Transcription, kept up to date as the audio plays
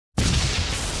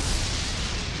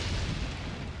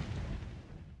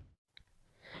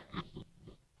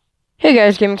Hey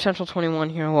guys, Gaming Central 21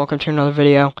 here, and welcome to another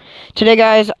video. Today,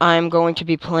 guys, I'm going to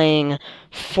be playing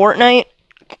Fortnite,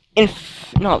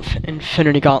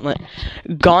 Infinity Gauntlet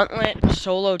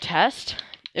solo test.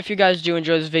 If you guys do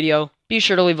enjoy this video, be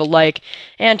sure to leave a like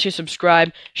and to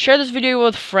subscribe. Share this video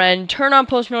with a friend, turn on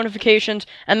post notifications,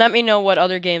 and let me know what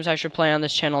other games I should play on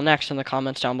this channel next in the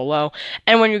comments down below.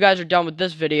 And when you guys are done with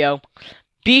this video,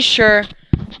 be sure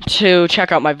to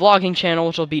check out my vlogging channel,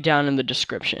 which will be down in the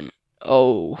description.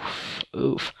 Oh,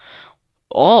 oof.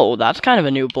 Oh, that's kind of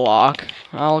a new block.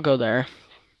 I'll go there.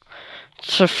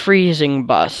 It's a freezing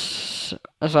bus,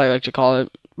 as I like to call it.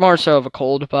 More so of a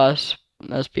cold bus,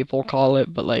 as people call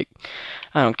it, but, like,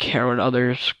 I don't care what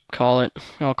others call it.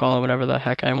 I'll call it whatever the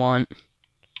heck I want.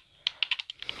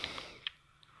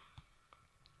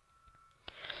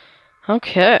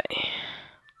 Okay.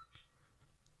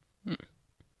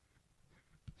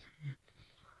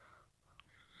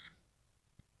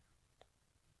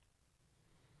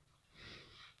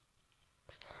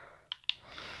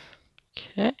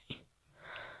 Okay.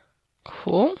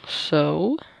 Cool.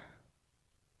 So,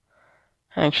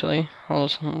 actually, I'll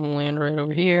just land right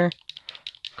over here.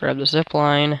 Grab the zip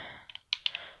line.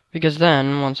 Because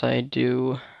then, once I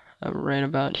do right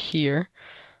about here.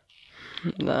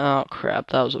 Oh, crap.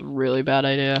 That was a really bad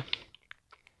idea.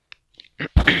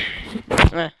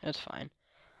 It's fine.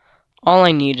 All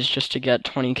I need is just to get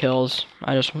 20 kills.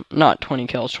 Not 20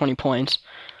 kills, 20 points.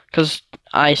 Because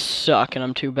I suck and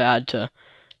I'm too bad to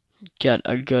get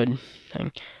a good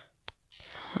thing.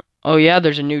 Oh yeah,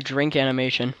 there's a new drink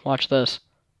animation. Watch this.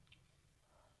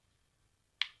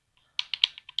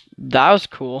 That was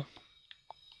cool.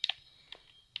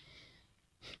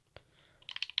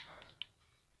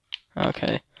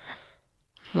 Okay.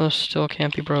 Those still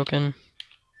can't be broken.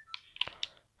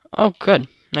 Oh, good.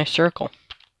 Nice circle.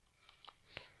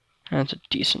 That's a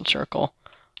decent circle.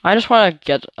 I just want to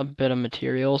get a bit of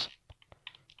materials.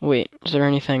 Wait, is there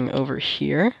anything over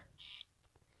here?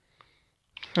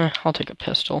 I'll take a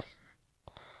pistol.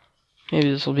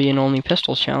 Maybe this will be an only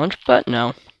pistols challenge, but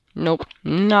no. Nope,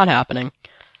 not happening.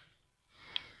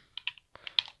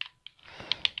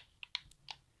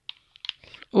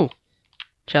 Ooh,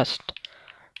 chest.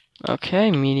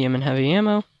 Okay, medium and heavy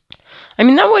ammo. I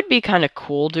mean, that would be kind of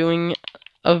cool doing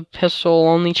a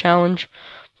pistol-only challenge.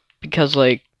 Because,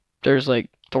 like, there's, like,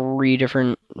 3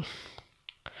 different...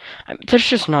 there's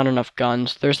just not enough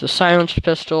guns. There's the silenced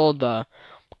pistol, the,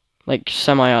 like,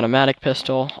 semi-automatic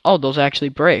pistol. Oh, those actually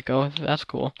break. Oh, that's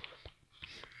cool.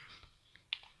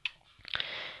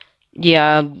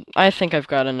 Yeah, I think I've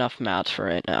got enough mats for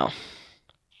right now.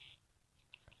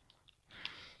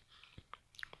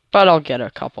 But I'll get a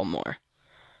couple more.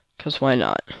 Because why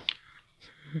not?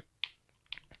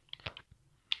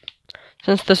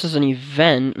 Since this is an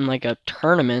event and like a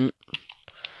tournament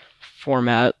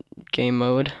format game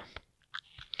mode,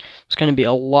 it's going to be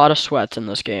a lot of sweats in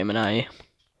this game, and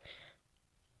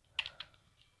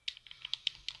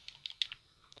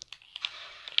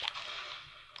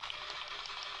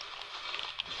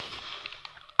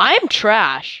I'm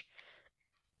trash.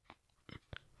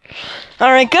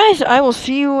 Alright guys, I will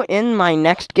see you in my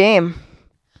next game.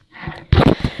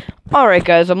 Alright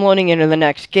guys, I'm loading into the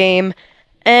next game,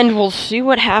 and we'll see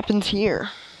what happens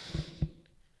here.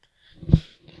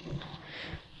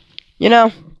 You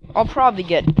know, I'll probably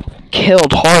get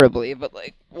killed horribly, but,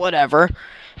 like, whatever.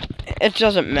 It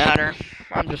doesn't matter.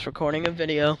 I'm just recording a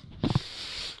video.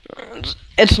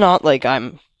 It's not like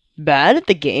I'm bad at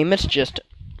the game, it's just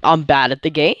I'm bad at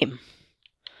the game.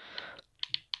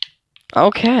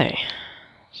 Okay.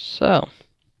 So.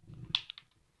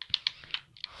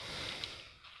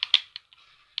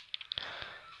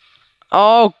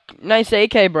 Oh, nice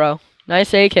AK, bro.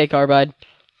 Nice AK carbide.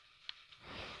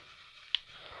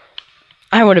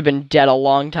 I would have been dead a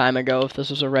long time ago if this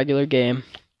was a regular game.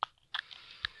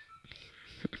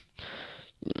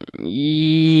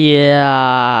 Yeah.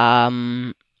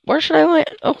 Where should I land?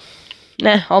 Oh,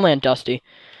 nah, I'll land Dusty.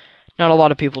 Not a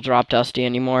lot of people drop Dusty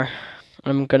anymore.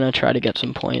 I'm gonna try to get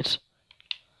some points.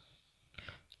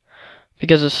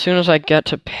 Because as soon as I get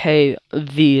to pay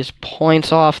these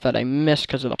points off that I missed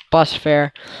because of the bus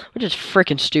fare, which is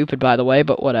freaking stupid, by the way,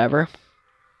 but whatever.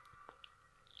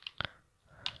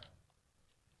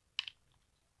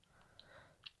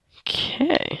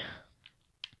 Okay.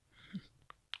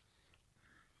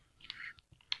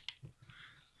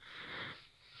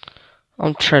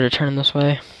 I'll try to turn this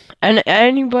way. And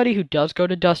anybody who does go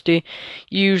to Dusty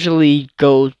usually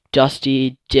go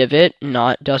Dusty Divot,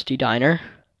 not Dusty Diner.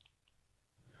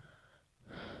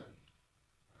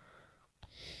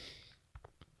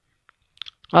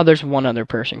 Oh, there's one other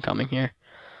person coming here.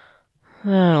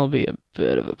 That'll be a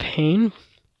bit of a pain.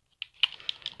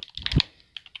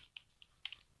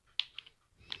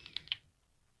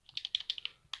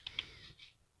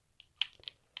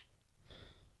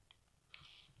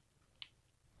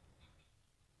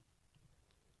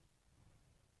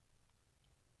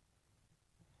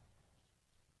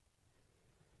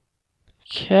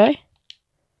 Okay.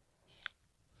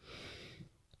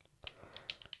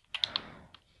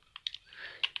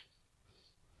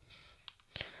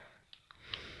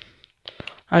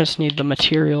 I just need the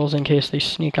materials in case they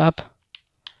sneak up.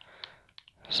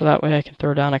 So that way I can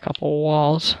throw down a couple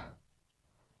walls.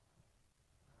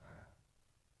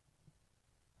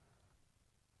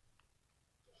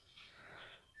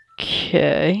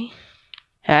 Okay.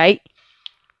 Hey.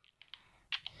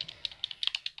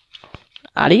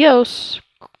 Adios.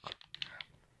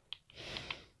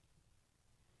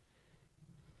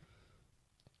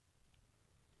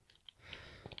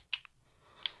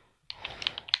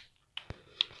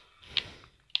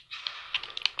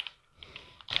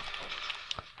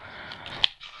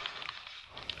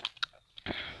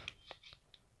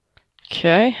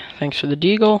 Okay, thanks for the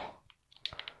deagle.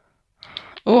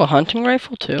 Oh, a hunting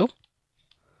rifle too?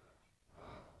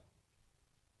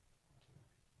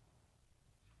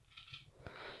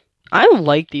 I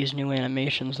like these new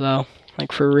animations though,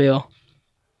 like for real.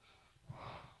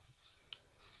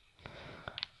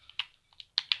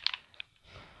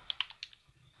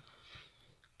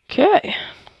 Okay,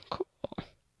 cool.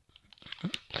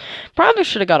 Probably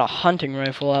should have got a hunting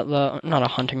rifle at the, not a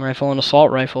hunting rifle, an assault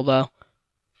rifle though.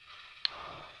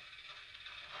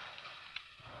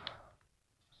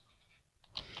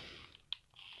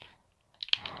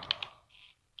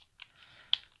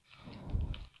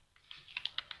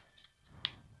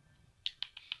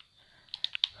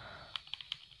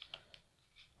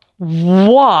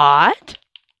 What?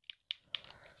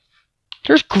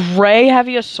 There's gray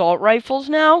heavy assault rifles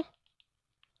now?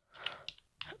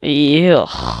 Ew.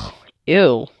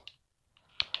 Ew.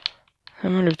 I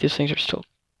wonder if these things are still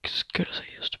as good as they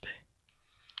used to be.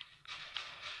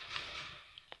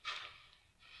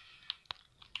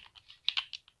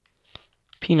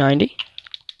 P90.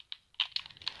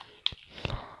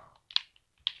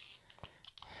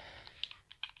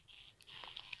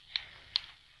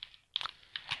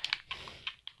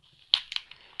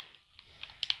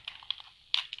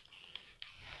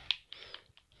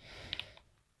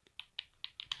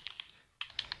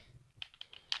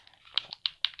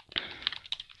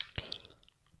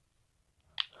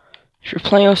 If you're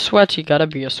playing with sweats, you gotta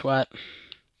be a sweat.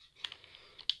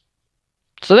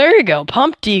 So there you go,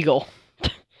 Pump Deagle.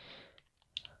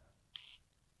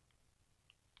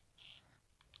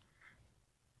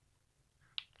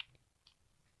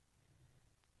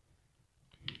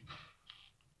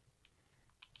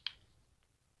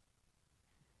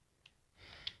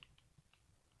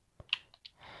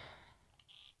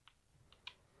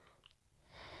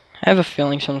 I have a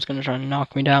feeling someone's gonna try and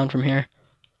knock me down from here.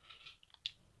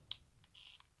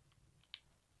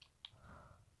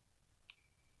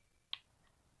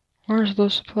 Where's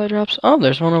those supply drops? Oh,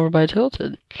 there's one over by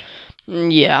Tilted.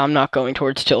 Yeah, I'm not going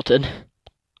towards Tilted.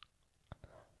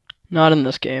 Not in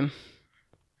this game.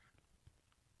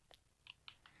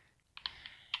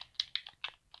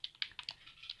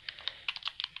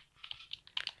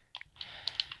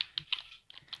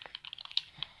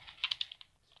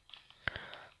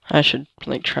 I should,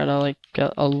 like, try to, like,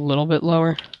 get a little bit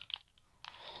lower.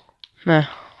 Nah,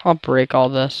 I'll break all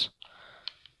this.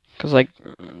 Because, like,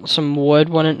 some wood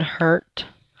wouldn't hurt.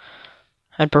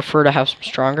 I'd prefer to have some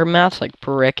stronger mats, like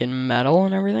brick and metal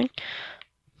and everything.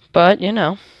 But, you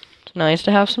know, it's nice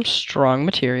to have some strong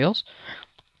materials.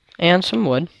 And some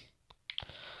wood.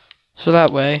 So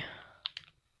that way...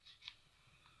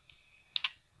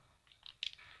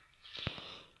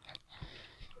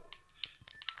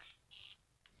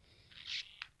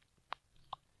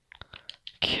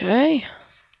 Okay.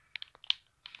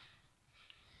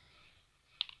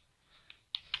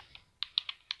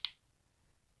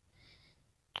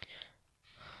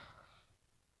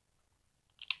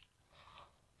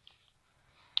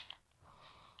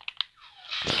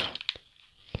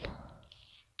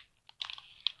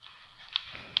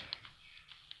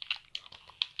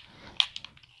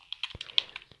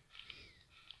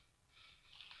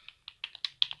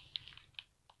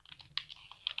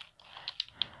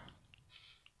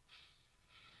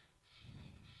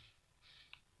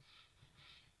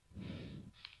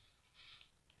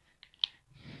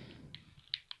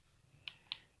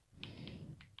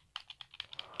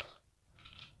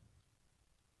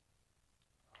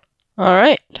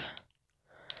 Alright.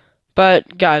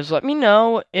 But, guys, let me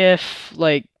know if,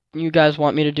 like, you guys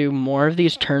want me to do more of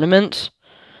these tournaments.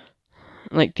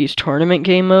 Like, these tournament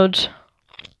game modes.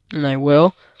 And I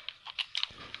will.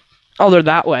 Oh, they're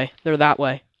that way. They're that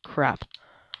way. Crap.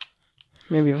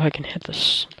 Maybe if I can hit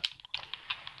this.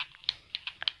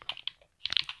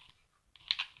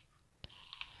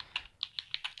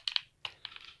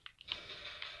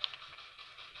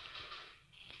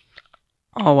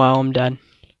 Oh wow, I'm dead.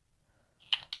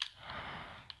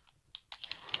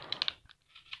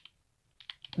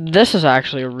 This is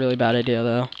actually a really bad idea,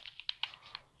 though.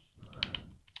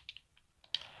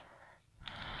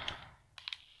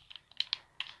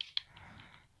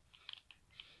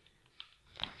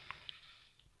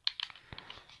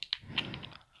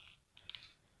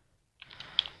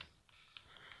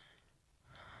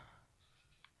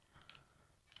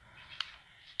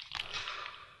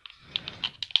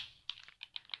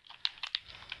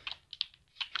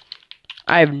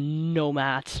 I have no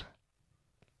mats.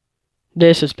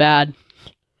 This is bad.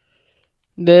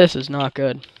 This is not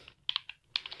good.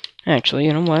 Actually,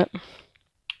 you know what?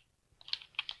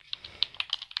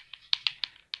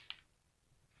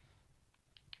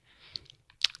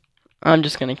 I'm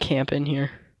just gonna camp in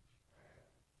here.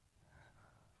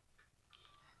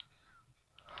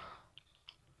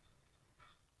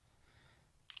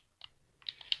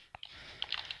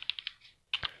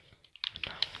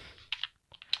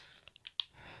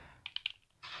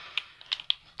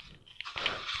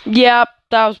 Yep,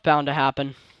 that was bound to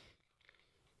happen.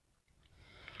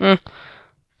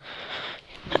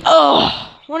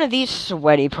 Oh, one of these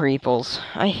sweaty peoples.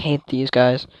 I hate these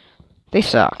guys. They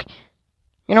suck.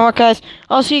 You know what, guys?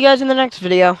 I'll see you guys in the next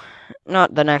video.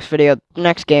 Not the next video,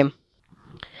 next game.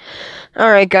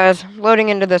 Alright, guys. Loading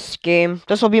into this game.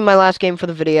 This will be my last game for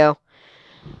the video.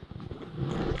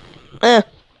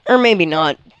 Or maybe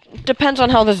not. Depends on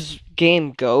how this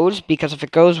game goes, because if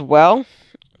it goes well,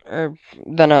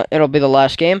 then it'll be the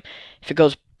last game. If it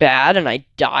goes bad and I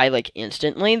die, like,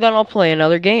 instantly, then I'll play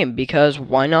another game, because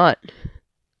why not?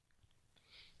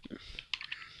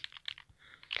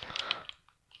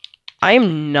 I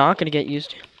am not going to get used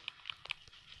to...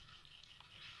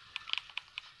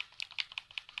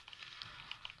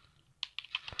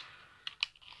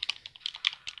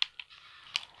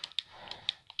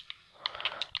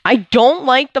 I don't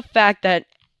like the fact that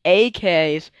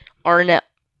AKs are now...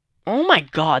 Oh my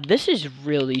god, this is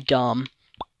really dumb.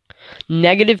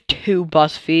 -2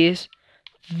 bus fees.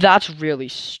 That's really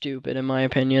stupid in my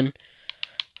opinion.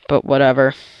 But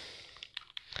whatever.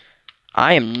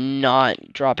 I am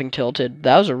not dropping tilted.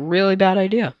 That was a really bad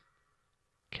idea.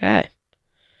 Okay.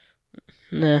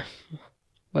 Nah.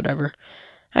 Whatever.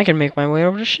 I can make my way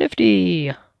over to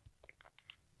Shifty.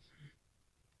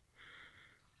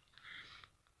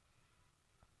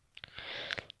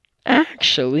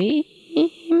 Actually,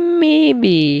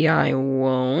 maybe I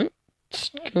won't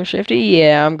go Shifty.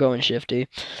 Yeah, I'm going Shifty.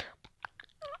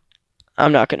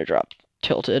 I'm not going to drop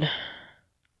tilted.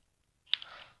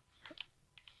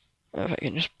 If I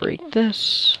can just break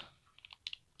this.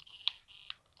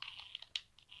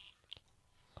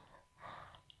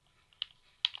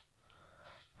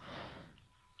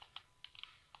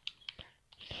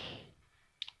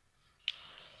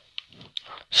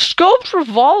 Scoped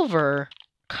revolver?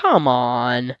 Come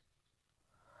on.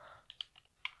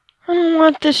 I don't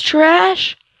want this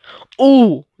trash.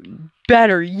 Oh,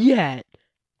 better yet.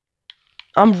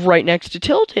 I'm right next to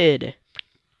tilted.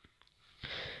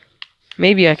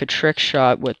 Maybe I could trick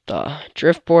shot with the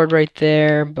drift board right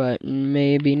there, but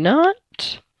maybe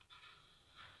not.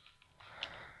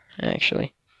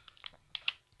 Actually.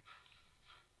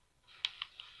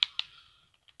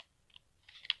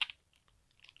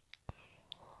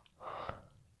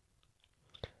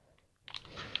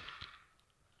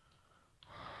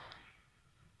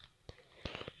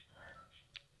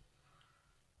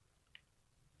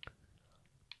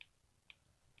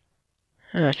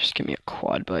 Just give me a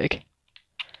quad bike.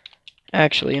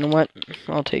 Actually, you know what?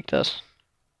 I'll take this.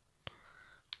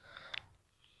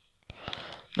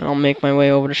 Then I'll make my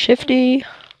way over to Shifty.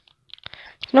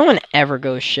 No one ever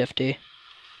goes Shifty.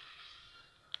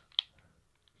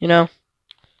 You know?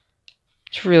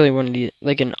 It's really one of the,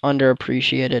 like, an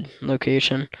underappreciated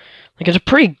location. Like, it's a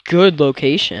pretty good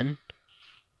location.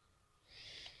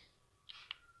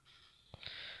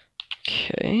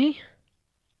 Okay.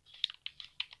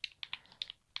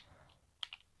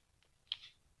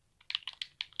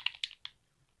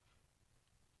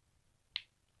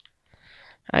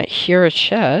 I hear a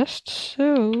chest,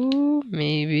 so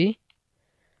maybe.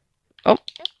 Oh,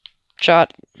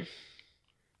 shot.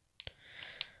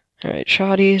 Alright,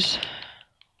 shotties.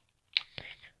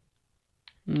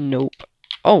 Nope.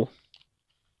 Oh,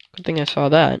 good thing I saw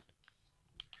that.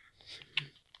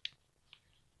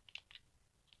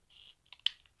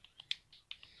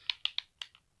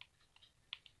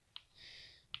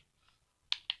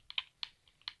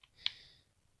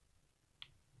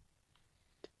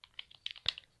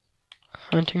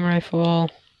 Hunting rifle.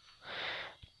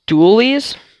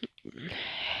 Dualies?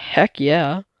 Heck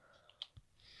yeah.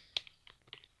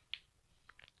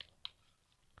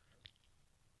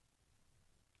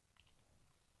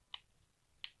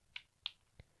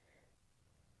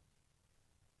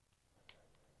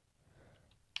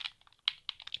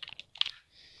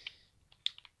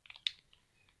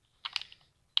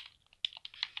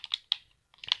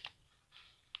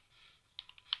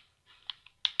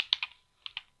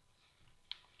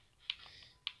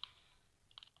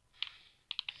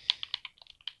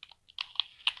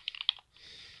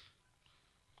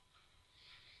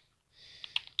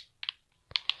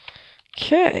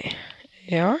 Okay.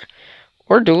 AR.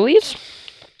 Or dualies.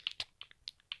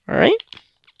 Alright.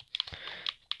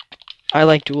 I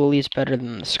like dualies better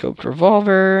than the scoped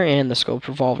revolver, and the scoped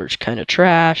revolver's kind of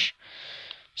trash.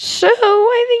 So,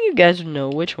 I think you guys know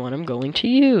which one I'm going to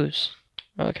use.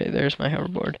 Okay, there's my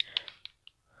hoverboard.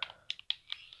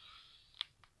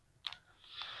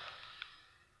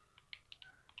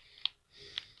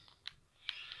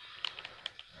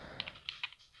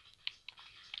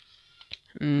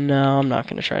 No, I'm not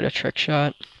going to try to trick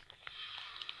shot.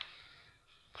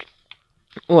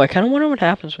 Oh, I kind of wonder what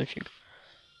happens if you...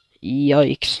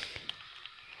 Yikes.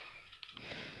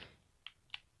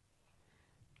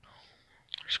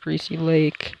 There's Greasy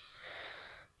Lake.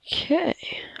 Okay.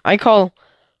 I call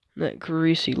that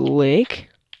Greasy Lake.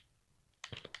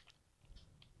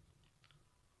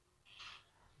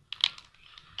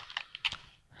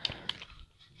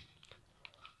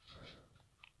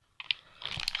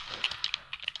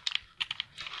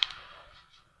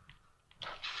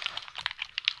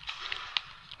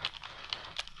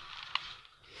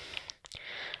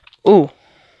 Ooh.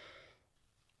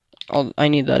 I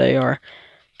need that AR.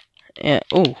 And,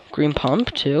 ooh, green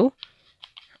pump, too.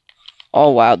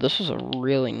 Oh, wow, this is a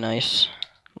really nice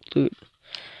loot.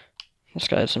 This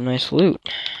guy has some nice loot.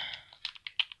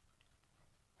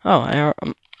 Oh,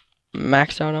 I'm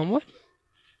maxed out on what?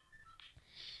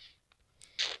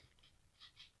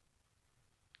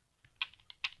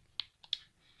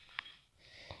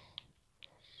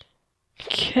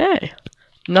 Okay.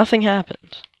 Nothing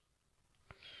happened.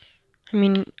 I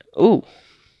mean, ooh.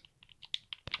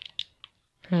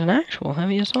 There's an actual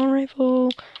heavy assault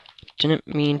rifle. Didn't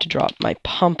mean to drop my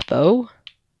pump, though.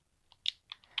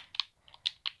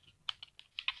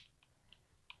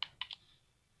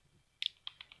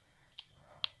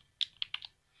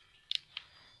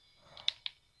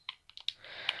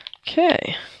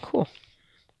 Okay, cool.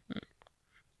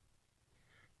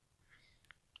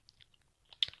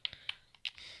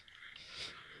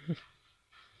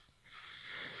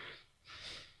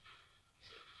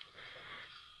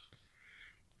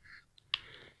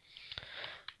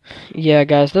 Yeah,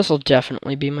 guys, this will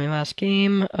definitely be my last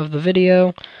game of the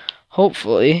video.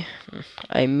 Hopefully,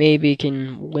 I maybe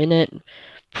can win it.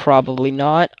 Probably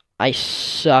not. I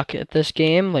suck at this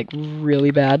game, like,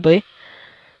 really badly.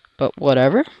 But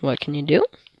whatever. What can you do?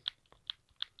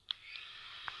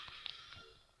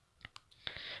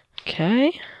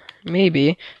 Okay.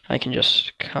 Maybe I can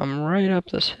just come right up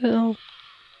this hill.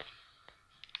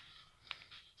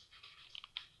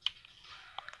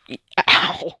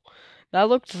 Ow! That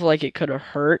looked like it could have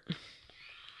hurt.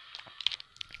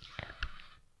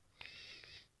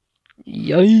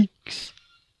 Yikes.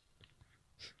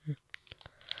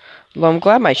 Well, I'm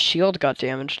glad my shield got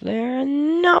damaged there,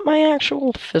 and not my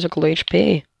actual physical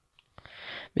HP.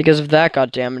 Because if that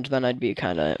got damaged, then I'd be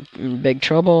kind of in big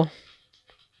trouble.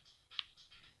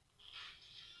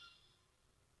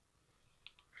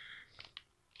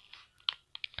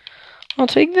 I'll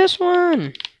take this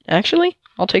one. Actually,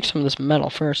 I'll take some of this metal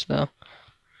first, though.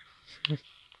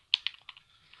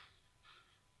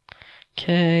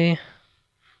 Okay.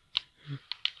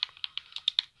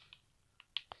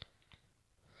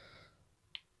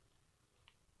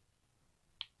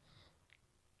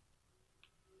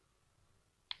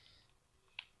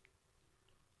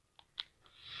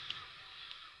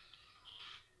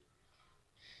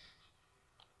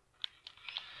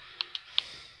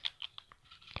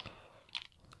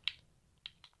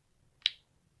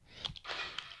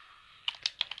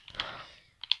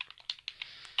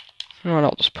 You know what,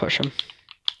 I'll just push him.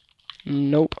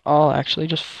 Nope, I'll actually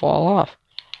just fall off.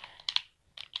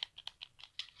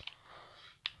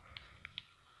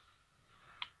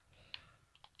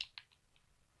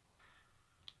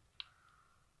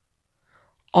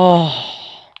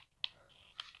 Oh.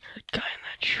 That guy in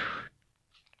that tree.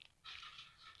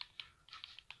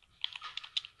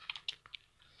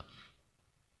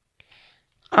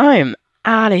 I am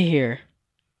out of here.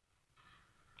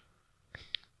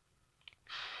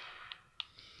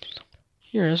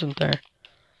 Here, isn't there?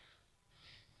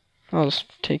 I'll just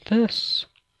take this.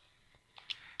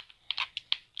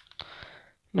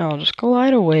 Now I'll just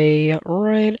glide away,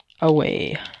 right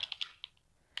away.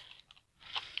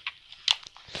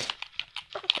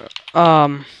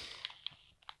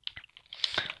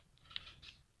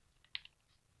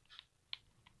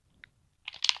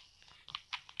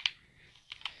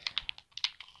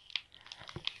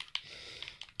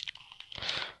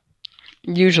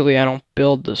 Usually I don't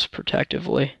build this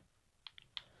protectively.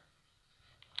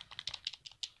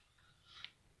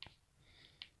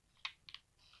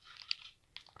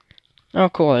 Oh,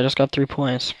 cool, I just got 3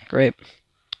 points. Great.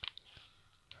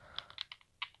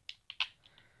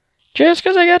 Just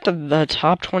because I got the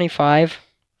top 25.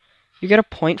 You get a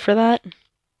point for that?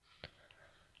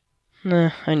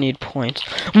 Nah, I need points.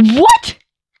 What?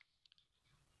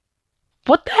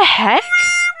 What the heck?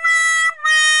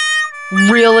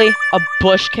 Really? A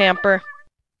bush camper?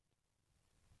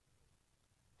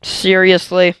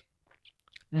 Seriously?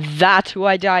 That's who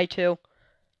I die to?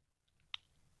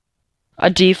 A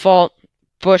default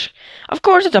bush. Of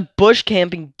course it's a bush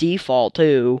camping default,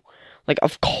 too. Like,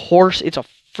 of course it's a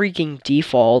freaking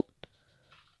default.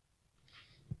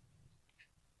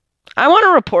 I want to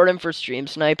report him for stream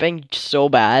sniping so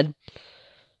bad.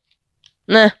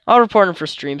 Nah, I'll report him for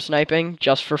stream sniping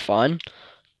just for fun.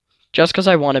 Just because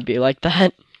I want to be like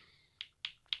that.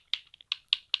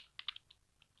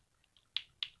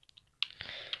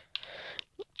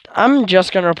 I'm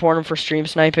just going to report him for stream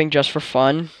sniping just for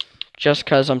fun. Just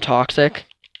because I'm toxic.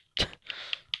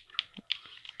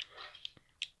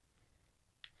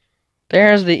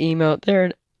 There's the emote.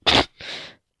 There.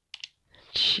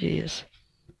 Jeez.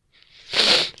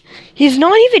 He's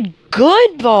not even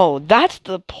good, though. That's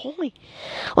the point.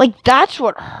 Like, that's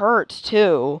what hurts,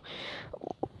 too.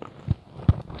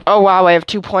 Oh, wow, I have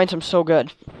 2 points. I'm so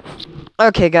good.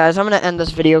 Okay, guys, I'm going to end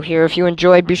this video here. If you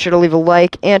enjoyed, be sure to leave a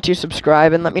like and to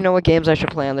subscribe. And let me know what games I should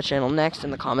play on the channel next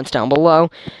in the comments down below.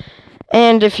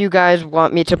 And if you guys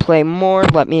want me to play more,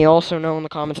 let me also know in the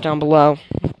comments down below.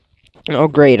 Oh,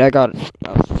 great. I got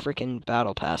a freaking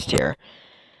battle pass here.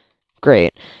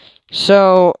 Great.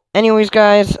 So, anyways,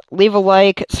 guys, leave a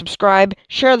like, subscribe,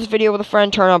 share this video with a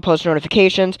friend, turn on post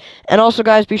notifications, and also,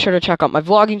 guys, be sure to check out my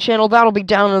vlogging channel. That'll be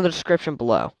down in the description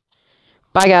below.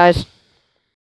 Bye, guys.